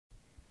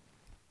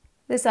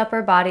This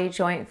upper body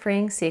joint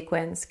freeing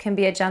sequence can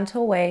be a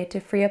gentle way to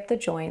free up the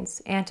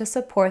joints and to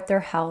support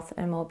their health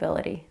and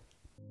mobility.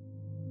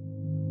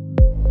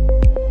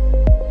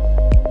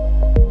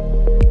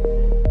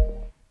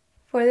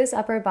 For this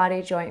upper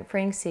body joint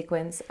freeing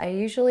sequence, I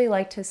usually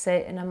like to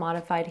sit in a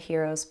modified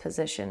hero's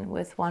position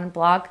with one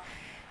block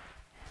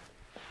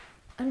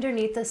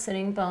underneath the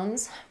sitting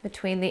bones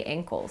between the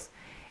ankles.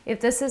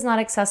 If this is not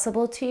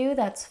accessible to you,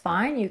 that's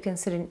fine. You can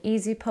sit in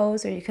easy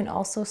pose, or you can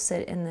also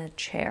sit in the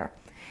chair.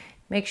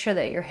 Make sure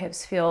that your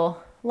hips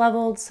feel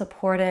leveled,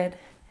 supported,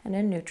 and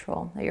in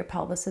neutral, that your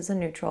pelvis is in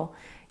neutral.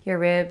 Your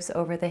ribs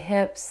over the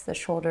hips, the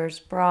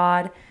shoulders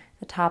broad,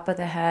 the top of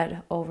the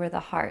head over the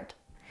heart.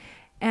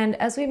 And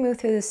as we move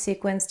through this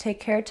sequence, take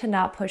care to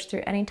not push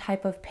through any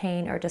type of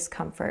pain or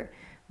discomfort.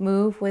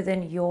 Move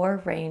within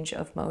your range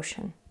of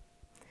motion.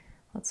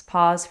 Let's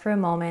pause for a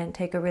moment,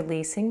 take a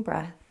releasing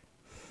breath.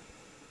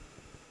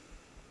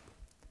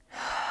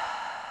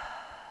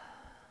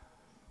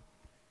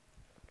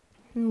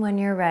 And when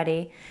you're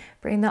ready,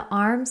 bring the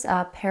arms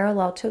up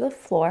parallel to the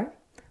floor,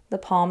 the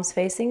palms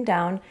facing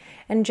down,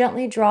 and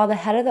gently draw the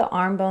head of the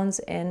arm bones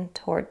in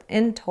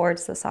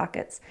towards the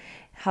sockets.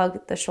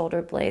 Hug the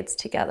shoulder blades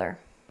together.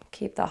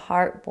 Keep the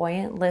heart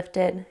buoyant,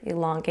 lifted,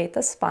 elongate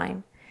the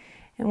spine.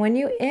 And when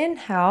you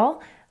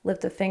inhale,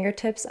 lift the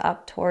fingertips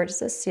up towards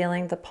the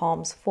ceiling, the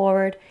palms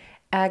forward.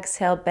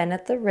 Exhale, bend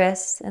at the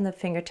wrists, and the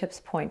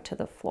fingertips point to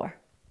the floor.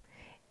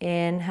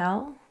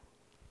 Inhale,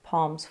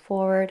 palms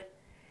forward.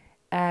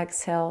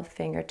 Exhale,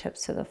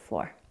 fingertips to the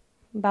floor.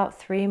 About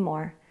 3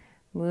 more.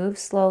 Move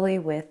slowly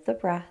with the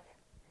breath.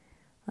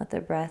 Let the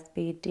breath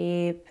be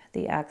deep.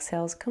 The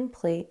exhale is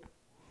complete.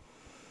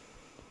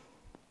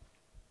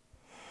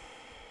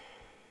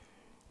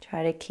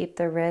 Try to keep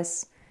the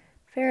wrists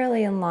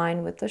fairly in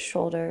line with the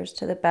shoulders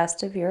to the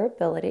best of your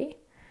ability.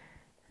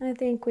 And I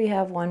think we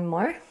have one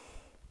more.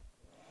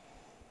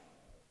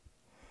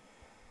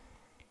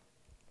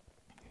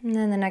 And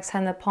then the next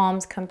time the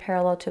palms come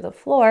parallel to the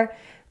floor,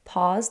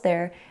 pause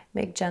there,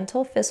 make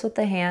gentle fists with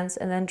the hands,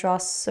 and then draw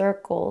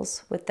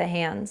circles with the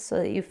hands so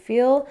that you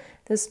feel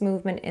this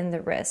movement in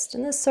the wrist.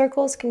 And the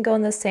circles can go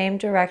in the same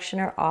direction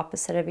or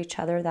opposite of each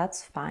other,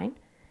 that's fine.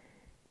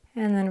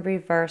 And then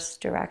reverse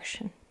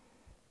direction.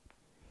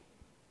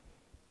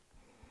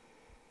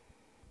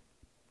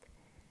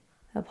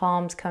 The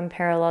palms come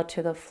parallel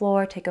to the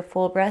floor. Take a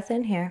full breath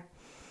in here.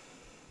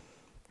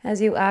 As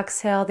you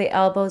exhale, the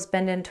elbows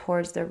bend in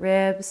towards the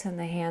ribs and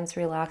the hands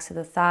relax to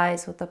the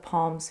thighs with the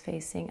palms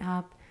facing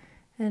up.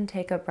 And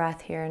take a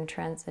breath here in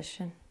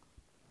transition.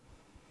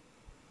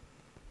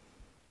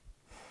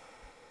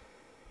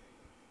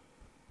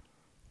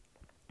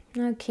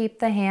 Now keep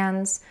the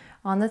hands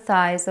on the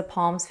thighs, the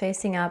palms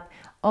facing up.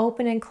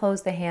 Open and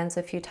close the hands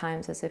a few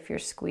times as if you're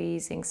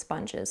squeezing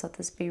sponges. Let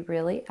this be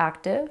really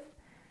active.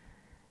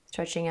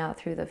 Stretching out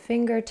through the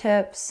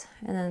fingertips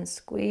and then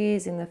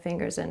squeezing the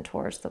fingers in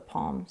towards the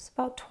palms.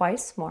 About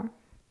twice more.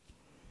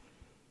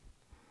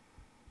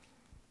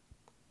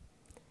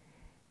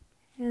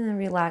 And then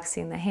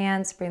relaxing the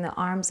hands, bring the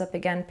arms up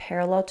again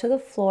parallel to the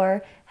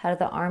floor. Head of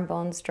the arm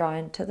bones draw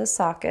into the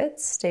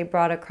sockets. Stay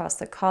broad across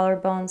the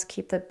collarbones.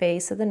 Keep the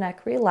base of the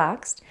neck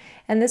relaxed.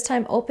 And this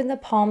time open the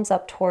palms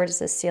up towards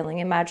the ceiling.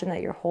 Imagine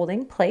that you're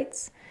holding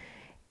plates.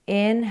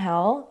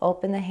 Inhale,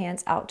 open the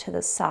hands out to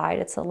the side.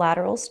 It's a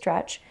lateral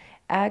stretch.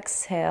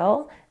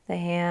 Exhale, the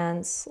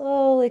hands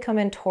slowly come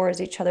in towards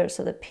each other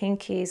so the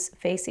pinkies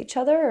face each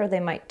other or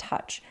they might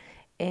touch.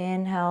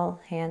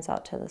 Inhale, hands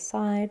out to the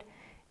side.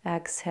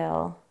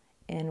 Exhale,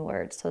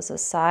 inward. So it's a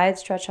side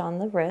stretch on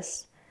the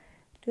wrists.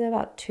 Do that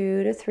about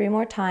 2 to 3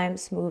 more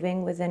times,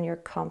 moving within your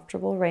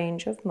comfortable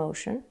range of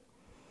motion.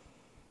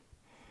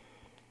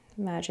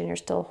 Imagine you're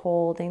still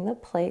holding the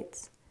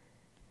plates.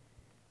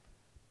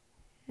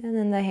 And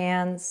then the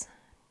hands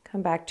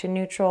come back to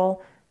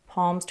neutral,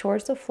 palms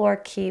towards the floor.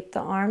 Keep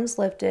the arms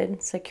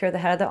lifted. Secure the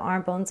head of the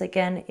arm bones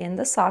again in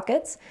the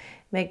sockets.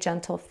 Make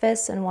gentle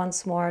fists, and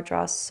once more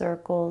draw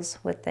circles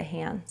with the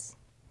hands.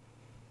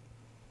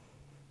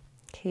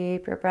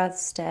 Keep your breath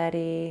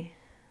steady.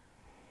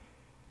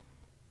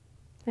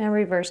 And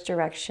reverse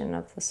direction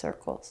of the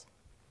circles.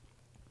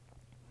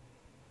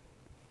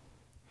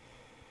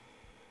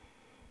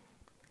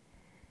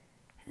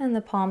 And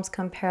the palms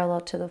come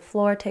parallel to the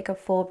floor. Take a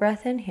full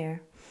breath in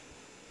here.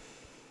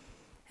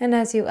 And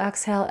as you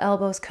exhale,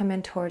 elbows come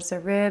in towards the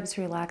ribs.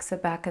 Relax the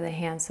back of the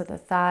hands to the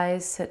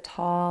thighs. Sit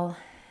tall.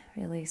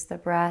 Release the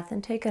breath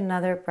and take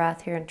another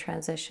breath here in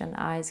transition.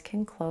 Eyes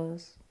can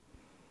close.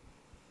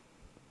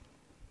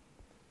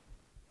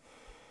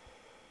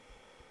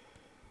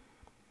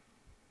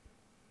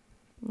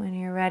 When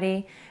you're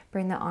ready,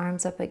 bring the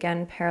arms up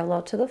again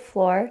parallel to the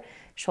floor.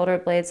 Shoulder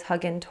blades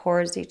hug in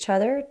towards each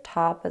other.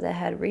 Top of the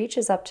head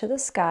reaches up to the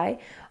sky.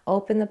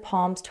 Open the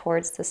palms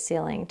towards the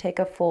ceiling. Take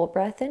a full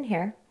breath in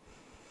here.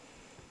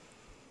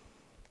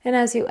 And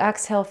as you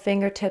exhale,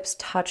 fingertips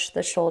touch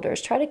the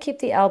shoulders. Try to keep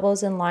the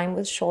elbows in line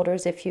with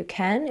shoulders if you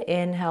can.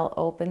 Inhale,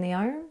 open the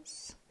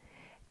arms.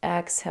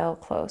 Exhale,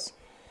 close.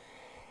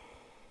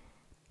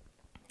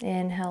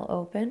 Inhale,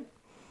 open.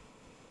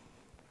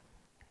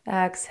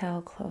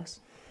 Exhale, close.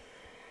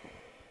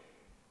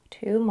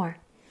 2 more.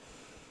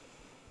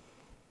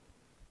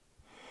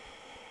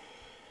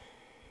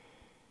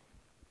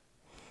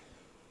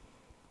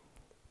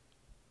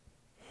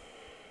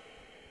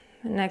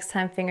 Next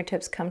time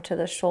fingertips come to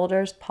the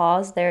shoulders,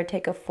 pause there,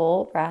 take a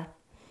full breath.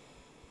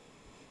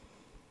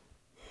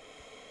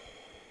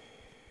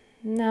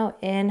 Now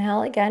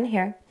inhale again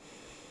here.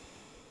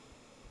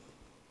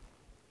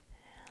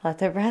 Let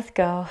the breath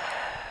go.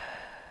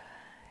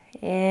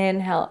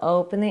 Inhale,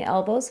 open the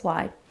elbows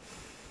wide.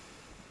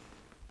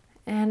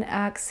 And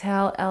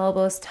exhale,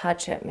 elbows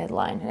touch at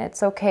midline. And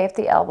it's okay if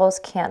the elbows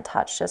can't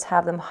touch, just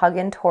have them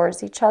hugging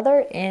towards each other.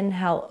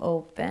 Inhale,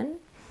 open.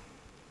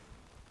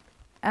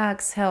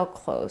 Exhale,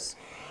 close.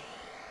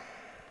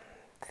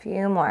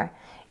 Few more.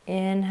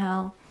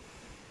 Inhale.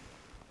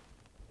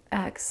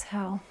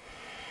 Exhale.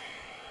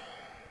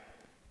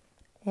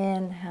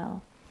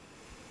 Inhale.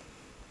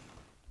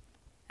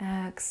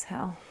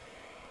 Exhale.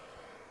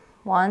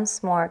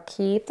 Once more,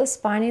 keep the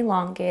spine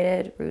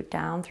elongated, root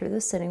down through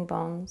the sitting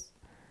bones.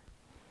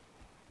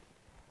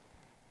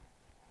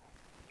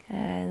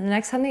 And the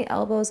next time the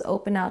elbows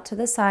open out to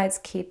the sides,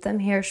 keep them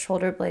here,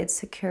 shoulder blades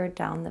secured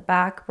down the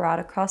back, broad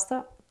across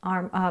the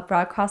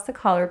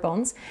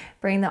collarbones.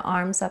 Bring the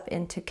arms up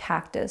into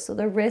cactus. So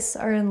the wrists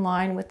are in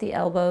line with the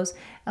elbows,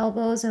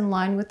 elbows in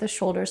line with the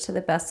shoulders to the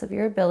best of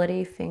your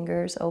ability,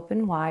 fingers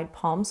open wide,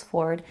 palms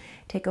forward.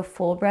 Take a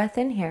full breath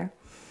in here.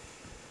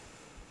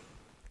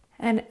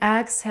 And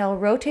exhale,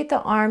 rotate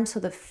the arms so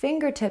the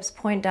fingertips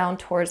point down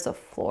towards the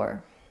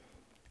floor.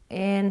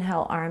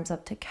 Inhale, arms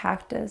up to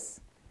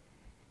cactus.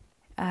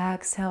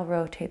 Exhale,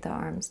 rotate the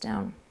arms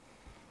down.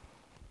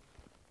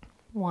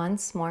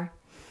 Once more.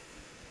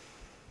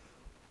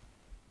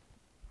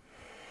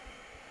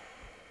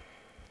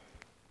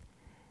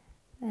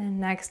 And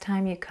next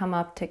time you come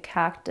up to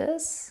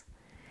cactus,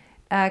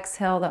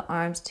 exhale the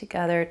arms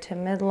together to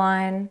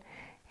midline,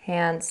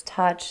 hands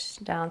touch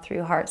down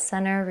through heart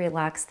center,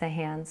 relax the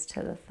hands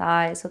to the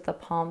thighs with the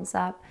palms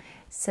up,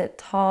 sit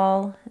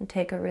tall and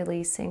take a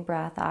releasing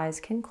breath, eyes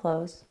can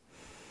close.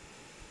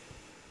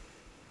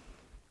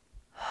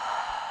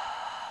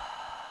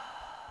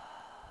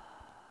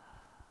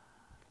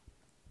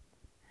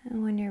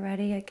 And when you're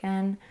ready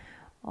again,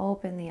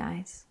 open the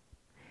eyes.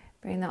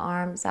 Bring the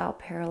arms out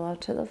parallel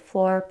to the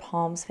floor,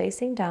 palms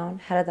facing down,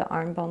 head of the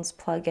arm bones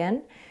plug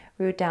in,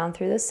 root down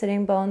through the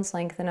sitting bones,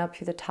 lengthen up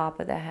through the top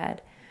of the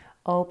head.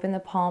 Open the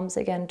palms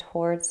again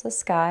towards the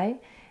sky.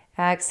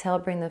 Exhale,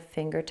 bring the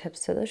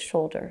fingertips to the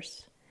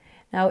shoulders.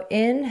 Now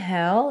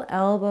inhale,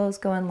 elbows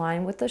go in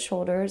line with the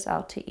shoulders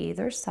out to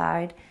either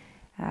side.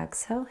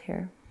 Exhale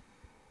here.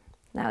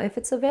 Now if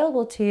it's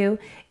available to you,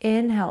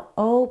 inhale,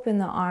 open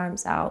the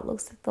arms out,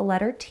 looks like the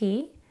letter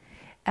T.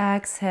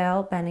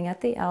 Exhale, bending at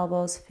the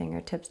elbows,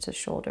 fingertips to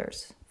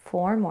shoulders.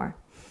 4 more.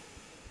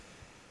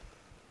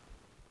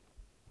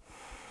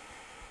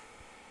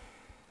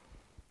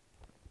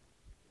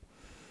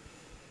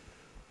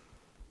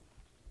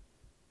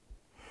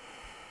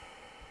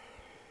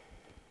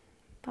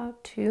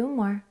 About 2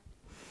 more.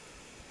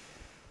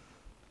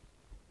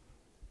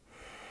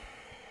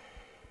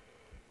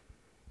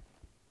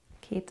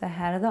 Keep the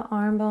head of the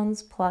arm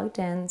bones plugged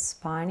in,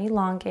 spine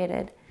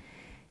elongated.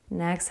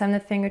 Next time the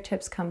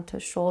fingertips come to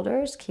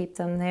shoulders, keep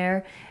them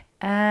there.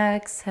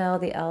 Exhale,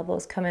 the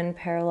elbows come in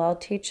parallel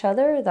to each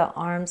other, the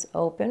arms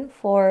open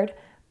forward,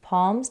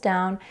 palms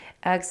down.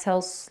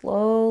 Exhale,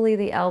 slowly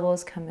the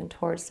elbows come in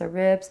towards the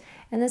ribs.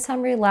 And this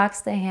time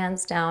relax the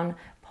hands down,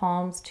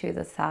 palms to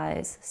the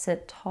thighs.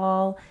 Sit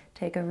tall,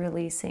 take a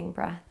releasing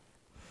breath.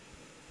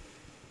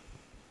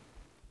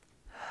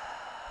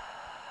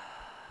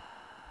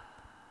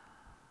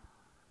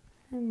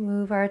 And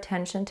move our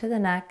attention to the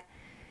neck.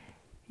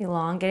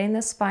 Elongating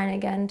the spine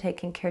again,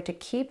 taking care to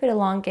keep it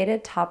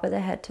elongated, top of the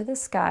head to the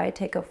sky.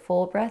 Take a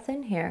full breath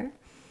in here.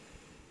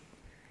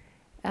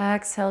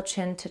 Exhale,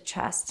 chin to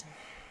chest.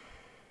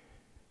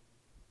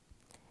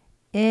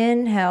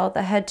 Inhale,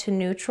 the head to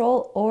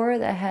neutral or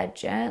the head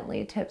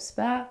gently tips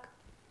back.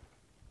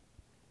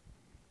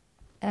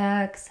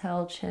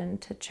 Exhale, chin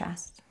to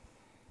chest.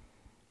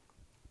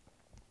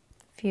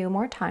 A few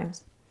more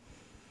times.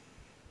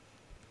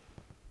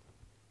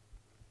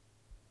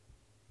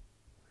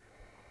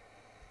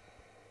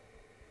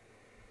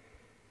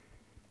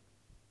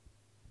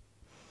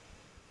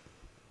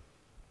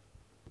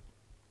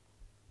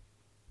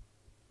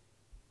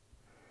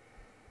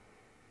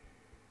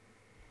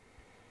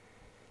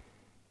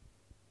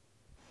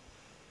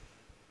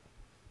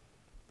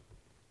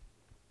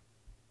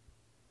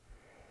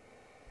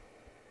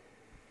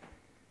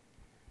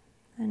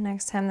 And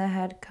next time the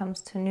head comes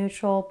to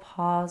neutral,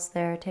 pause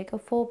there, take a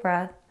full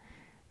breath,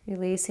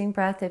 releasing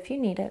breath if you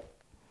need it.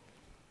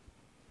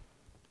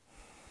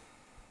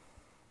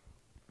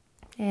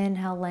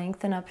 Inhale,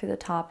 lengthen up through the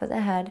top of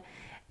the head.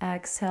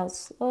 Exhale,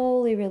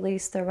 slowly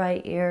release the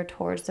right ear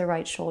towards the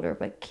right shoulder,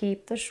 but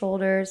keep the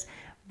shoulders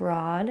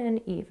broad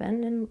and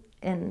even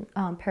and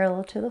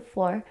parallel to the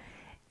floor.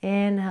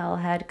 Inhale,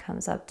 head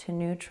comes up to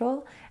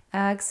neutral.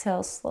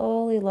 Exhale,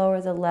 slowly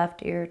lower the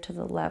left ear to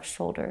the left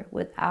shoulder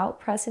without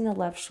pressing the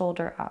left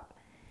shoulder up.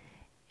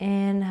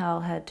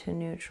 Inhale, head to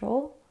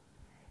neutral.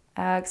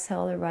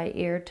 Exhale, the right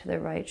ear to the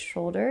right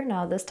shoulder.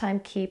 Now this time,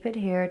 keep it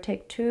here.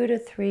 Take 2 to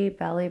 3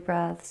 belly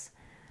breaths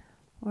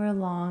or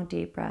long,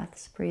 deep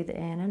breaths. Breathe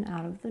in and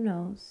out of the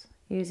nose,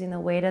 using the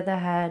weight of the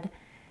head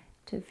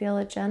to feel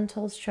a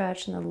gentle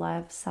stretch in the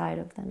left side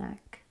of the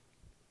neck.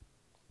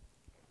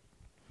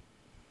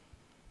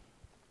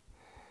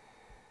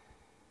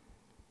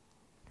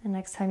 The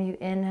next time you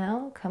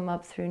inhale, come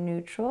up through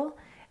neutral.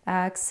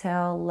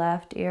 Exhale,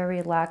 left ear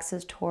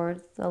relaxes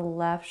towards the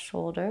left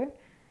shoulder.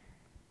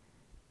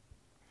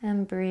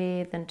 And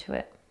breathe into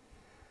it.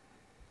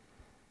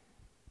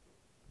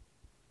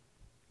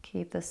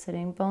 Keep the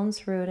sitting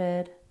bones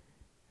rooted,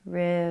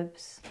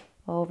 ribs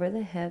over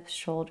the hips,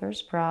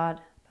 shoulders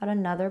broad. About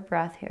another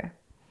breath here.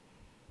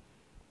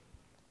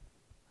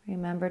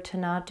 Remember to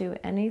not do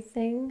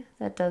anything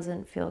that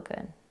doesn't feel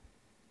good.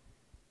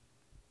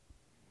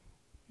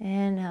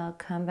 Inhale,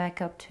 come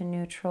back up to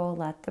neutral,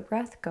 let the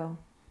breath go.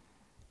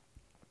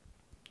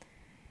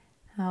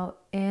 Now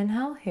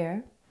inhale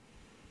here.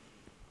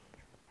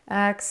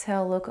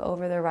 Exhale, look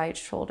over the right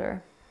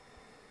shoulder.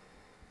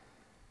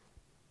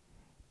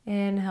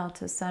 Inhale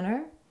to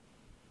center.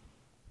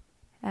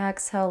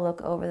 Exhale,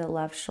 look over the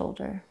left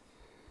shoulder.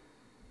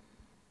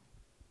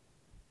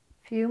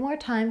 A few more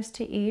times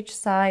to each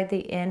side.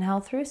 The inhale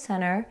through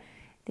center,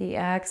 the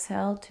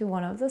exhale to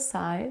one of the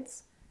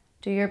sides.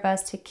 Do your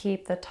best to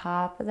keep the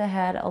top of the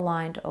head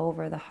aligned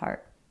over the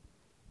heart.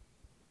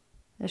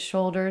 The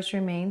shoulders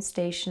remain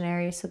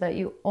stationary so that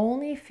you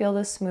only feel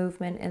this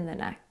movement in the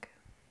neck.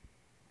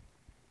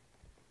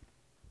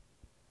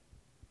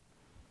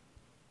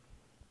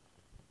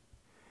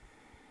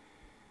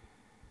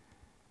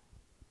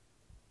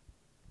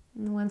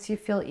 And once you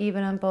feel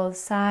even on both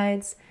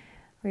sides,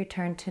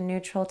 return to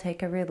neutral,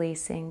 take a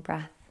releasing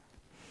breath.